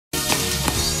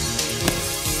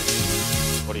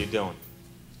What are you doing?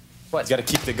 What? You gotta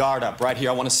keep the guard up right here.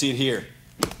 I want to see it here.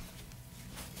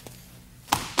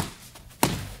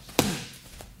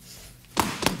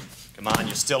 Come on,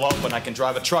 you're still open. I can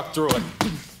drive a truck through it.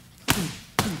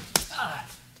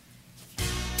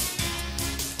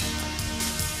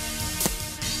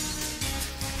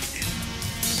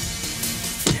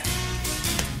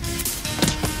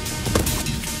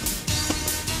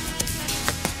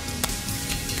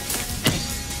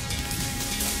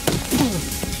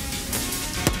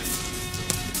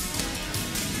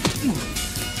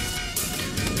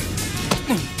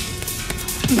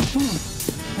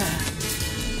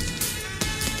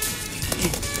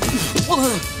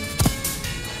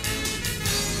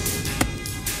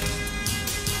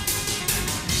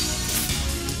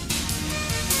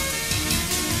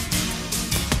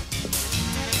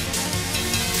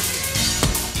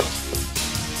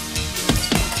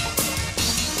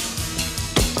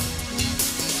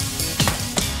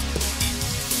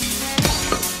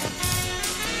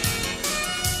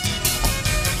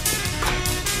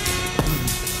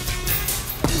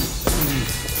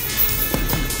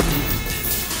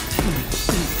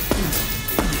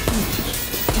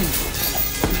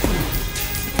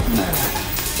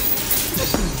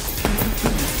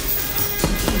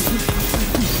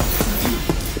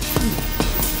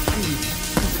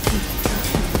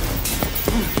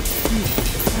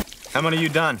 How many you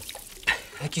done?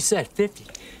 Like you said, 50.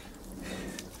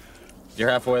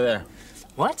 You're halfway there.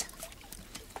 What?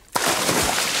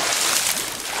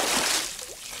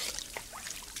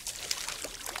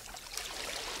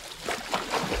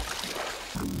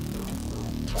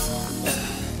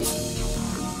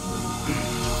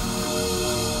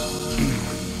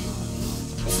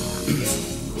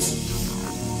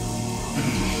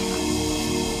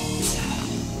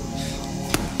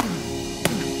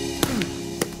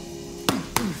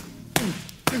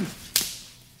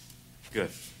 Good.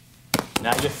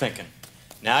 Now you're thinking.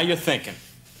 Now you're thinking.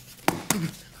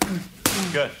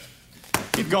 Good.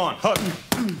 Keep going. Hook.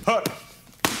 Hook.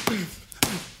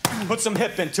 Put some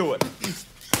hip into it.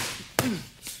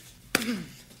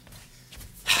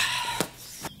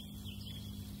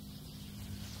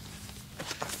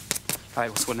 All right,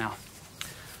 what's what now?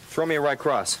 Throw me a right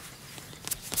cross.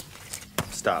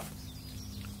 Stop.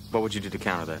 What would you do to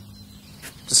counter that?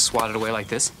 Just swat it away like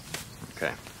this?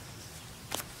 Okay.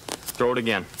 Throw it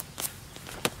again.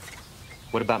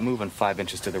 What about moving 5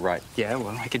 inches to the right? Yeah,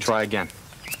 well, I could Try again.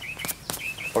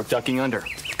 Or ducking under,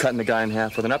 cutting the guy in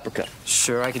half with an uppercut.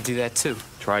 Sure, I could do that too.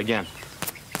 Try again.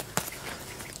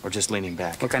 Or just leaning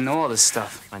back. Look, I know all this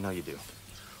stuff. I know you do.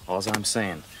 All's I'm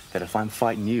saying, that if I'm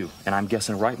fighting you, and I'm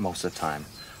guessing right most of the time,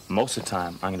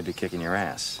 I'm gonna be kicking your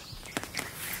ass.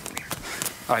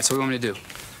 All right, so what do you want me to do?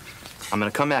 I'm gonna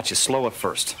come at you slow at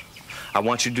first. I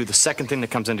want you to do the second thing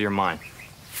that comes into your mind.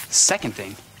 Second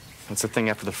thing? That's the thing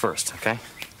after the first, okay?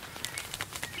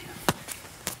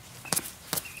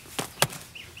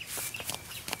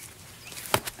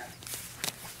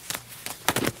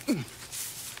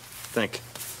 Think.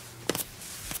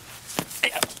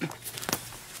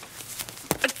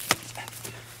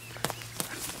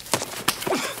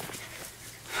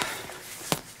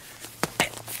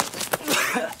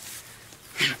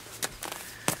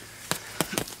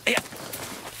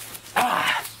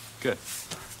 Good.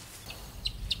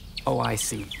 Oh, I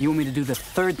see. You want me to do the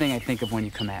third thing I think of when you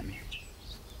come at me.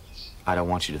 I don't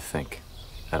want you to think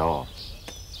at all.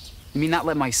 You mean not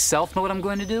let myself know what I'm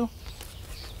going to do?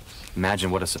 Imagine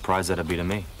what a surprise that'd be to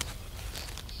me.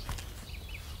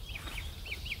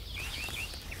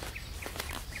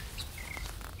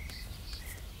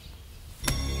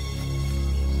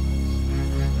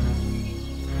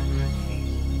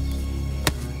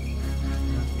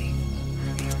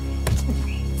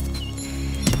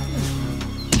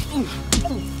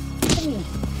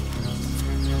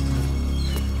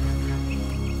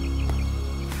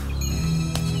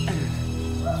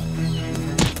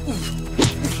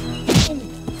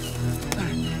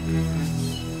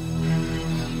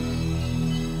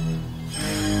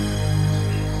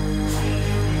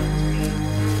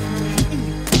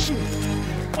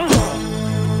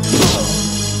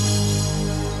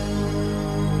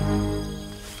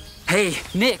 Hey,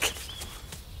 Nick.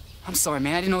 I'm sorry,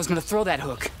 man. I didn't know I was gonna throw that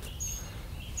hook.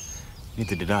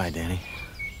 Neither did I, Danny.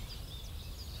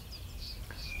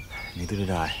 Neither did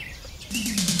I.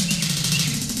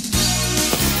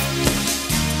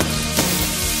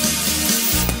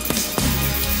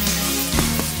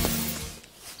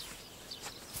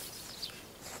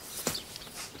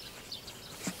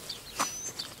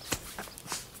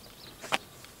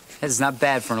 That's not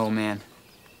bad for an old man.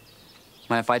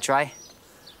 Mind if I try?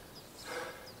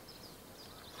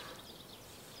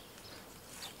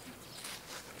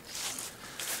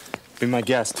 Be my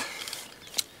guest.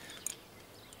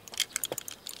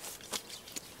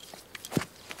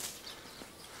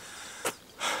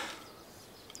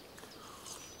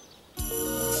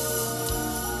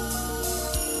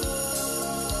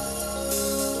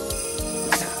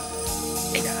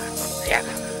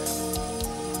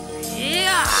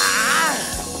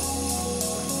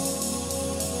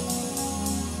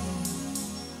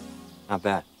 Not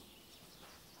bad.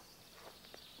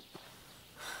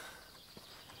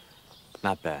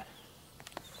 Not bad.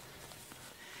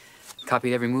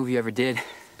 Copied every move you ever did.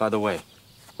 By the way,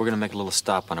 we're gonna make a little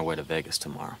stop on our way to Vegas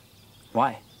tomorrow.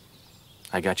 Why?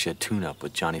 I got you a tune-up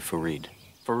with Johnny Fareed.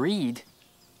 Fareed?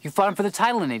 You fought him for the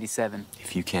title in '87.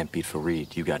 If you can't beat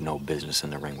Fareed, you got no business in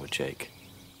the ring with Jake.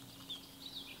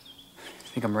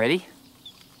 Think I'm ready?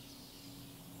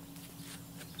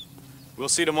 We'll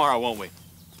see tomorrow, won't we?